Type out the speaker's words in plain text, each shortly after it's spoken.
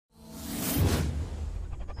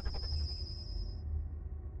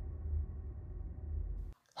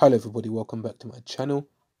Hello everybody, welcome back to my channel.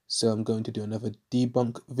 So I'm going to do another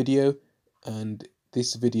debunk video, and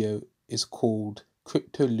this video is called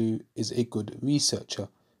Crypto Lou is a good researcher,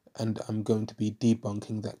 and I'm going to be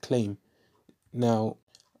debunking that claim. Now,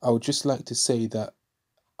 I would just like to say that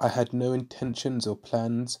I had no intentions or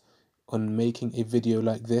plans on making a video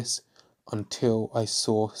like this until I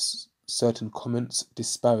saw certain comments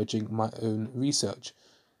disparaging my own research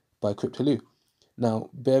by Crypto Lou. Now,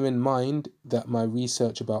 bear in mind that my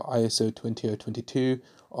research about ISO 20022,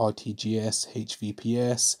 RTGS,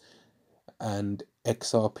 HVPS, and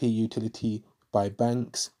XRP utility by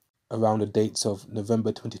banks around the dates of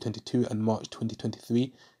November 2022 and March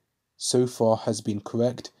 2023 so far has been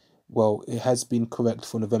correct. Well, it has been correct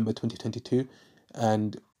for November 2022,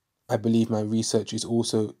 and I believe my research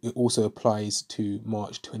also applies to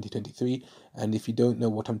March 2023. And if you don't know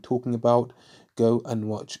what I'm talking about, go and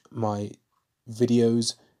watch my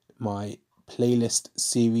videos, my playlist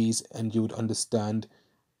series, and you would understand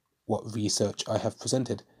what research I have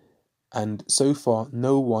presented. And so far,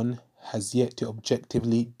 no one has yet to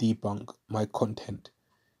objectively debunk my content.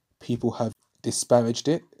 People have disparaged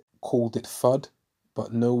it, called it FUD,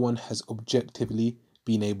 but no one has objectively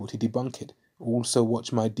been able to debunk it. Also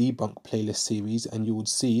watch my debunk playlist series and you would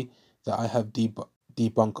see that I have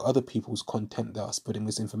debunk other people's content that are spreading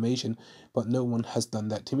misinformation, but no one has done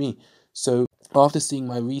that to me. So after seeing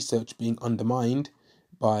my research being undermined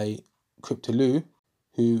by Crypto Lou,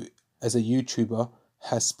 who as a YouTuber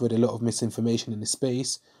has spread a lot of misinformation in the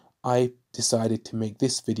space, I decided to make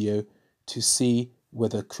this video to see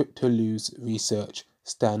whether Crypto Lou's research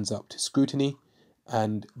stands up to scrutiny.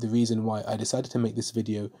 And the reason why I decided to make this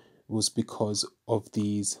video was because of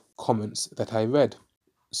these comments that I read.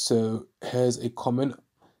 So here's a comment,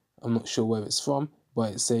 I'm not sure where it's from,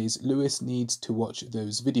 but it says Lewis needs to watch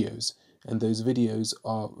those videos, and those videos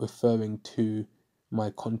are referring to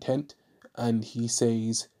my content. And he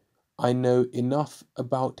says, I know enough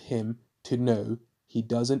about him to know he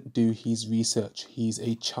doesn't do his research, he's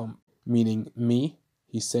a chump, meaning me.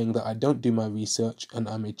 He's saying that I don't do my research and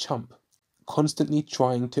I'm a chump, constantly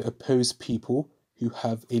trying to oppose people who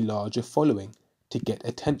have a larger following to get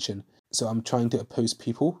attention. So I'm trying to oppose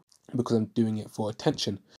people because I'm doing it for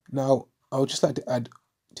attention. Now, I would just like to add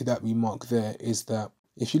to that remark there is that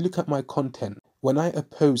if you look at my content, when I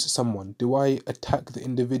oppose someone, do I attack the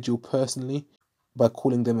individual personally by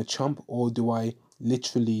calling them a chump, or do I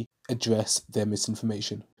literally address their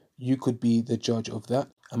misinformation? You could be the judge of that.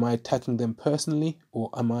 Am I attacking them personally, or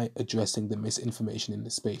am I addressing the misinformation in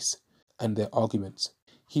the space and their arguments?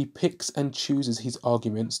 He picks and chooses his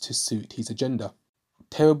arguments to suit his agenda.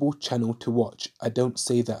 Terrible channel to watch. I don't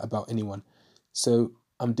say that about anyone. So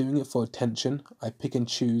I'm doing it for attention. I pick and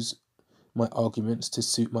choose my arguments to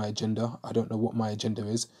suit my agenda. I don't know what my agenda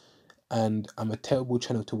is. And I'm a terrible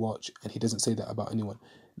channel to watch, and he doesn't say that about anyone.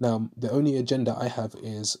 Now, the only agenda I have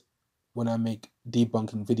is, when I make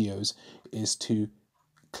debunking videos, is to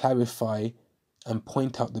clarify and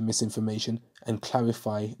point out the misinformation and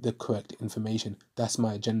clarify the correct information. That's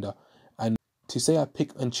my agenda. And to say I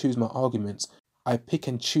pick and choose my arguments, I pick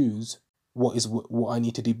and choose what I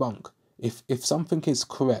need to debunk. If something is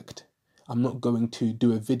correct, I'm not going to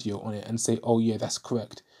do a video on it and say, oh yeah, that's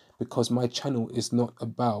correct, because my channel is not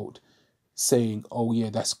about saying, oh yeah,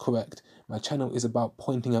 that's correct. My channel is about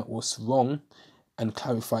pointing out what's wrong and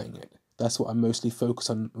clarifying it. That's what I'm mostly focused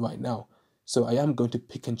on right now. So I am going to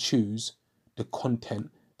pick and choose the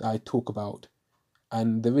content that I talk about,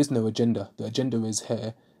 and there is no agenda. The agenda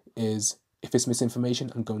is if it's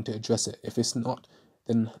misinformation, I'm going to address it. If it's not,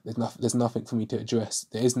 then there's nothing for me to address.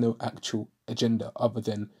 There is no actual agenda other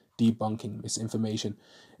than debunking misinformation.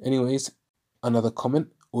 Anyways, another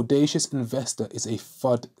comment. Audacious investor is a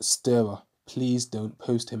FUD stirrer. Please don't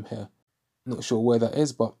post him here. Not sure where that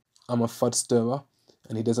is, but I'm a FUD stirrer,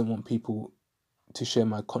 and he doesn't want people to share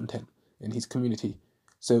my content in his community.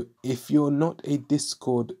 So if you're not a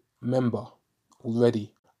Discord member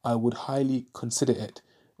already, I would highly consider it.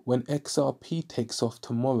 When XRP takes off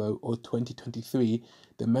tomorrow or 2023,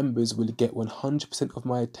 the members will get 100% of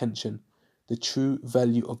my attention. The true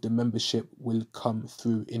value of the membership will come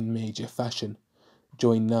through in major fashion.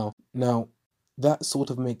 Join now. Now, that sort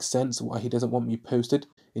of makes sense why he doesn't want me posted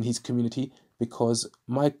in his community, because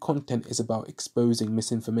my content is about exposing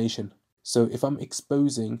misinformation. So if I'm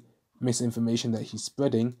exposing misinformation that he's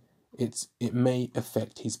spreading, it may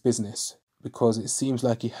affect his business, because it seems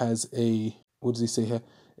like he has a, what does he say here?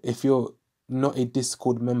 If you're not a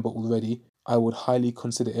Discord member already, I would highly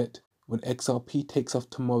consider it. When XRP takes off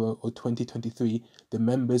tomorrow or 2023, the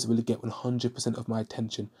members will get 100% of my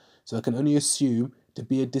attention. So I can only assume to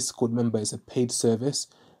be a Discord member is a paid service,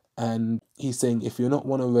 And he's saying if you're not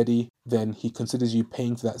one already, then he considers you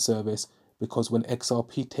paying for that service, because when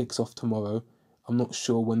XRP takes off tomorrow, I'm not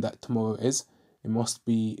sure when that tomorrow is. It must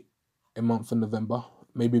be a month in November,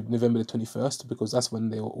 maybe November the 21st, because that's when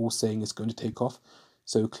they were all saying it's going to take off.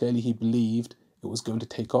 So clearly he believed it was going to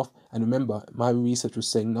take off. And remember, my research was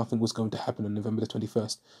saying nothing was going to happen on November the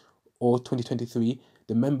 21st or 2023.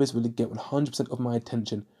 The members will get 100% of my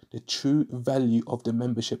attention. The true value of the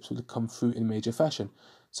memberships will come through in major fashion.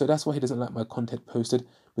 So that's why he doesn't like my content posted,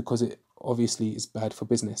 because it obviously is bad for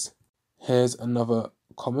business. Here's another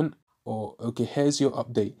comment, or okay, here's your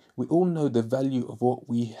update. We all know the value of what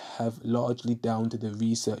we have largely down to the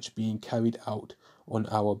research being carried out on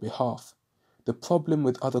our behalf. The problem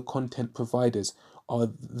with other content providers are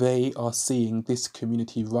they are seeing this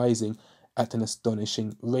community rising at an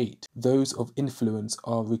astonishing rate. Those of influence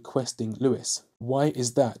are requesting Lewis. Why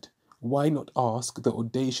is that? Why not ask the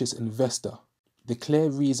audacious investor? The clear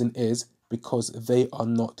reason is because they are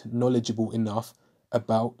not knowledgeable enough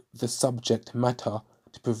about the subject matter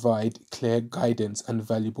to provide clear guidance and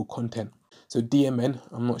valuable content. So DMN,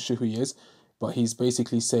 I'm not sure who he is, but he's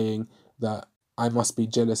basically saying that I must be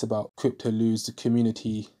jealous about CryptoLu's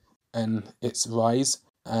community and its rise,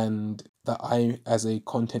 and that I, as a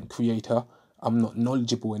content creator, I'm not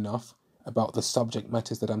knowledgeable enough about the subject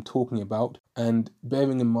matters that I'm talking about. And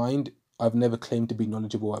bearing in mind, I've never claimed to be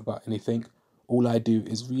knowledgeable about anything. All I do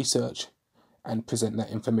is research and present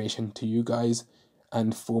that information to you guys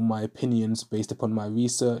and form my opinions based upon my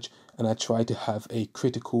research. And I try to have a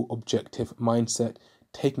critical, objective mindset,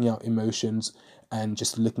 taking out emotions and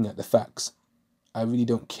just looking at the facts. I really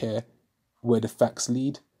don't care where the facts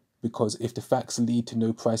lead, because if the facts lead to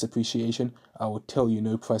no price appreciation, I will tell you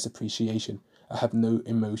no price appreciation. I have no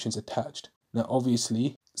emotions attached. Now,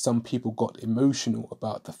 obviously, some people got emotional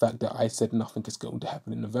about the fact that I said nothing is going to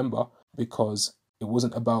happen in November, because it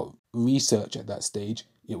wasn't about research at that stage.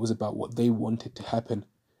 It was about what they wanted to happen.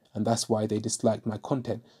 And that's why they disliked my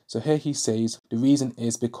content. So here he says, the reason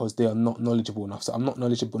is because they are not knowledgeable enough. So I'm not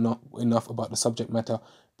knowledgeable enough about the subject matter,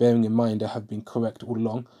 bearing in mind I have been correct all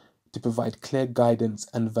along, to provide clear guidance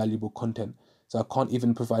and valuable content. So I can't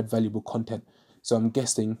even provide valuable content. So I'm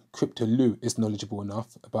guessing CryptoLu is knowledgeable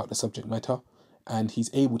enough about the subject matter, and he's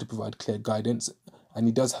able to provide clear guidance, and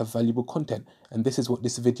he does have valuable content. And this is what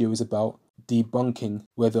this video is about, debunking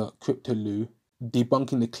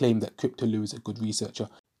debunking the claim that CryptoLu is a good researcher.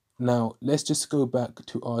 Now, let's just go back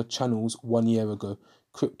to our channels 1 year ago.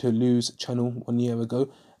 CryptoLu's channel 1 year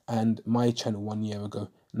ago and my channel 1 year ago.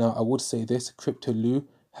 Now, I would say this, CryptoLu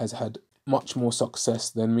has had much more success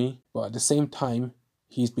than me, but at the same time,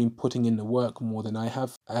 he's been putting in the work more than I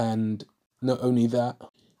have. And not only that,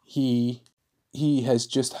 he has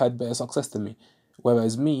just had better success than me.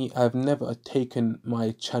 Whereas me, I've never taken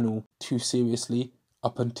my channel too seriously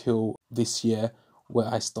up until this year, where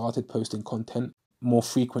I started posting content more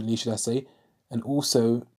frequently, should I say. And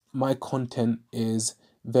also, my content is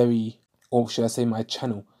very, or should I say my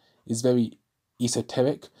channel is very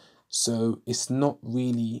esoteric. So it's not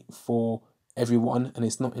really for everyone, and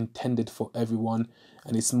it's not intended for everyone,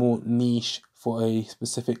 and it's more niche for a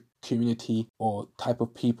specific community or type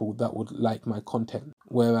of people that would like my content.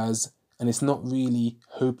 And it's not really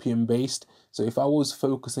hopium based. So if I was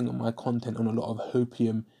focusing on my content on a lot of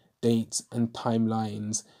hopium dates and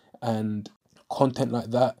timelines and content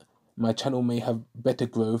like that, my channel may have better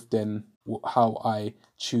growth than how I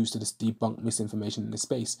choose to just debunk misinformation in this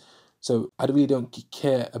space. So I really don't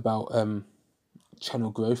care about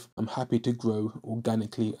channel growth. I'm happy to grow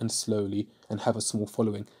organically and slowly and have a small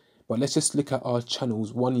following. But let's just look at our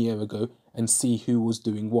channels 1 year ago and see who was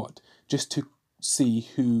doing what, just to see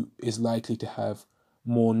who is likely to have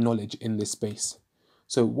more knowledge in this space.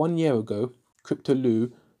 So 1 year ago,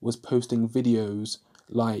 CryptoLu was posting videos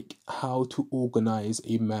like how to organize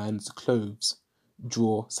a man's clothes,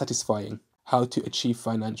 draw satisfying, how to achieve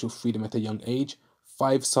financial freedom at a young age,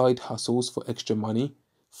 5 side hustles for extra money,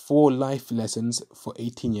 4 life lessons for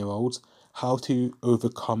 18-year-olds, how to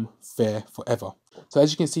overcome fear forever. So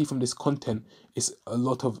as you can see from this content, it's a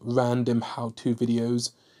lot of random how-to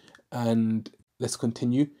videos. And let's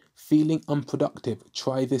continue. Feeling unproductive?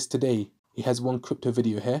 Try this today. He has one crypto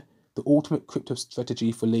video here. The ultimate crypto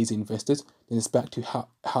strategy for lazy investors. Then it's back to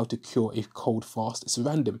how to cure a cold fast. It's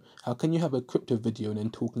random. How can you have a crypto video and then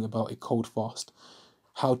talking about a cold fast?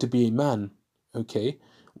 How to be a man. Okay.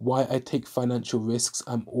 Why I take financial risks.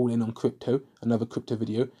 I'm all in on crypto. Another crypto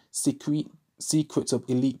video. Secrets of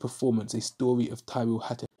elite performance. A story of Tyrell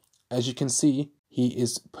Hatton. As you can see, he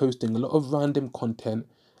is posting a lot of random content,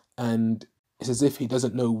 and it's as if he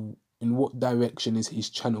doesn't know in what direction is his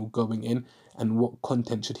channel going in and what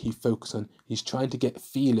content should he focus on. He's trying to get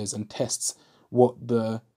feelers and tests what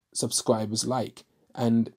the subscribers like.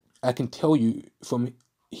 And I can tell you from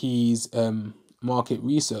his market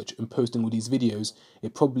research and posting all these videos,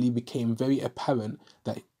 it probably became very apparent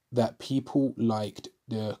that people liked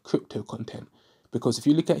the crypto content. Because if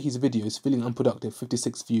you look at his videos, feeling unproductive,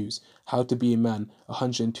 56 views, how to be a man,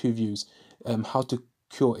 102 views, how to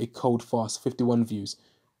cure a cold fast, 51 views,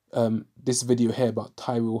 this video here about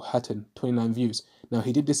Tyrell Hatton, 29 views. Now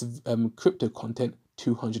he did this crypto content,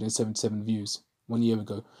 277 views 1 year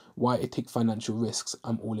ago. Why I take financial risks,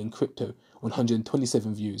 I'm all in crypto,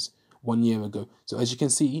 127 views 1 year ago. So as you can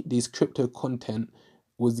see, these crypto content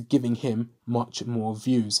was giving him much more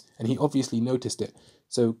views, and he obviously noticed it.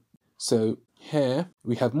 So here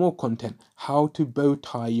we have more content. How to bow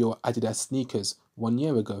tie your Adidas sneakers, 1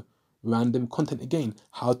 year ago. Random content again.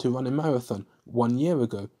 How to run a marathon, 1 year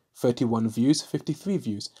ago. 31 views, 53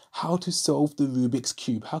 views. How to solve the Rubik's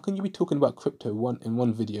Cube. How can you be talking about crypto in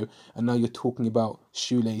one video and now you're talking about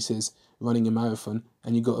shoelaces, running a marathon,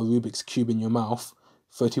 and you got a Rubik's Cube in your mouth?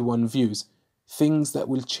 31 views. Things that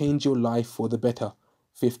will change your life for the better,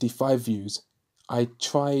 55 views. I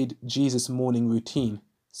tried Jesus morning routine,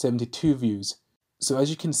 72 views. So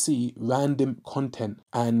as you can see, random content,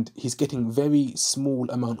 and he's getting very small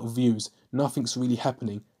amount of views. Nothing's really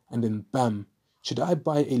happening, and then bam. Should I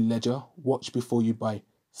buy a ledger? Watch before you buy,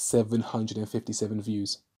 757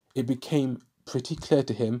 views. It became pretty clear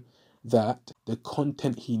to him that the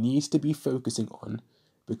content he needs to be focusing on,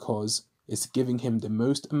 because it's giving him the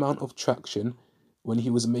most amount of traction when he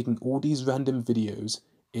was making all these random videos,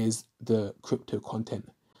 is the crypto content.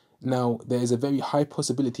 Now, there is a very high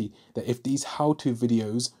possibility that if these how-to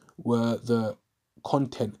videos were the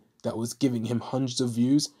content that was giving him hundreds of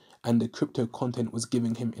views, and the crypto content was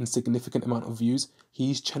giving him insignificant amount of views,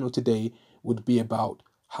 his channel today would be about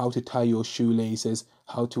how to tie your shoelaces,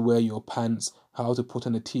 how to wear your pants, how to put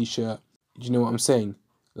on a t-shirt. Do you know what I'm saying?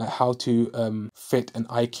 Like how to fit an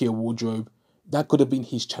IKEA wardrobe. That could have been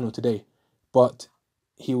his channel today. But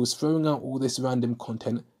he was throwing out all this random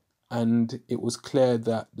content, and it was clear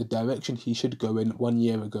that the direction he should go in 1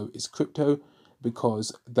 year ago is crypto,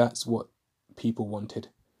 because that's what people wanted.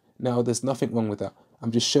 Now, there's nothing wrong with that.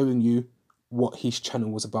 I'm just showing you what his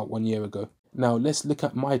channel was about 1 year ago. Now, let's look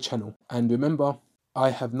at my channel. And remember, I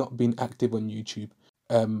have not been active on YouTube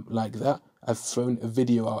like that. I've thrown a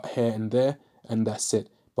video out here and there, and that's it.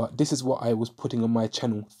 But this is what I was putting on my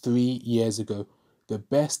channel 3 years ago. The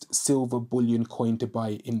best silver bullion coin to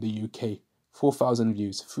buy in the UK. 4,000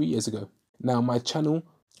 views 3 years ago. Now, my channel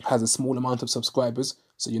has a small amount of subscribers,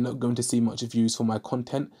 so you're not going to see much views for my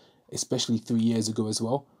content, especially 3 years ago as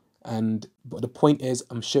well. But the point is,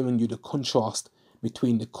 I'm showing you the contrast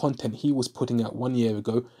between the content he was putting out 1 year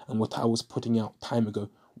ago and what I was putting out time ago.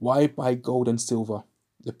 Why buy gold and silver?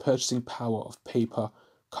 The purchasing power of paper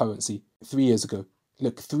currency 3 years ago.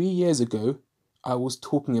 Look, 3 years ago, I was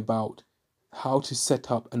talking about how to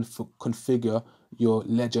set up and configure your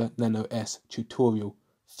Ledger Nano S tutorial.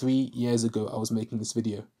 3 years ago, I was making this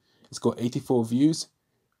video. It's got 84 views,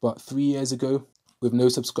 but 3 years ago, with no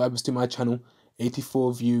subscribers to my channel,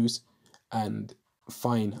 84 views, and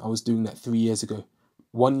fine, I was doing that 3 years ago.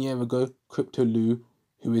 1 year ago, Crypto Lou,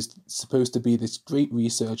 who is supposed to be this great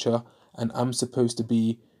researcher, and I'm supposed to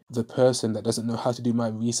be the person that doesn't know how to do my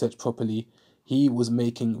research properly, he was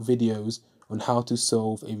making videos on how to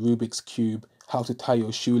solve a Rubik's Cube, how to tie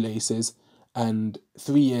your shoelaces, and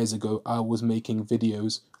 3 years ago, I was making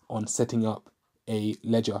videos on setting up a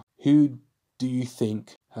ledger. Who do you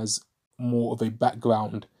think has more of a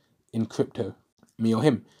background in crypto? Me or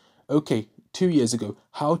him? Okay, 2 years ago,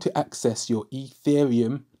 how to access your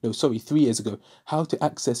Ethereum, 3 years ago, how to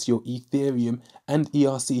access your Ethereum and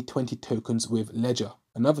ERC20 tokens with Ledger.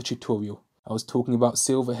 Another tutorial. I was talking about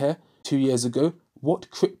silver here. 2 years ago,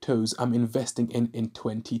 what cryptos I'm investing in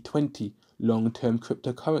 2020, long-term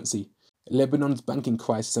cryptocurrency. Lebanon's banking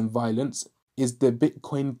crisis and violence. Is the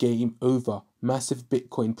Bitcoin game over? Massive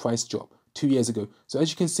Bitcoin price drop 2 years ago. So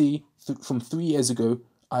as you can see, from 3 years ago,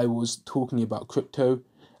 I was talking about crypto,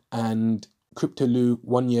 and Crypto Lou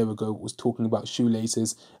 1 year ago was talking about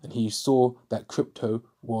shoelaces, and he saw that crypto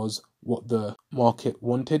was what the market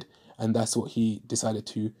wanted, and that's what he decided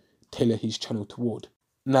to tailor his channel toward.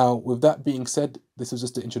 Now, with that being said, this was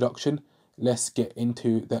just the introduction. Let's get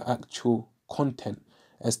into the actual content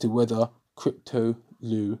as to whether Crypto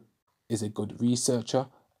Lou is a good researcher,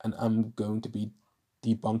 and I'm going to be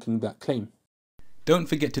debunking that claim. Don't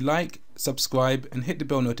forget to like, subscribe, and hit the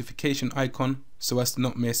bell notification icon so as to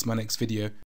not miss my next video.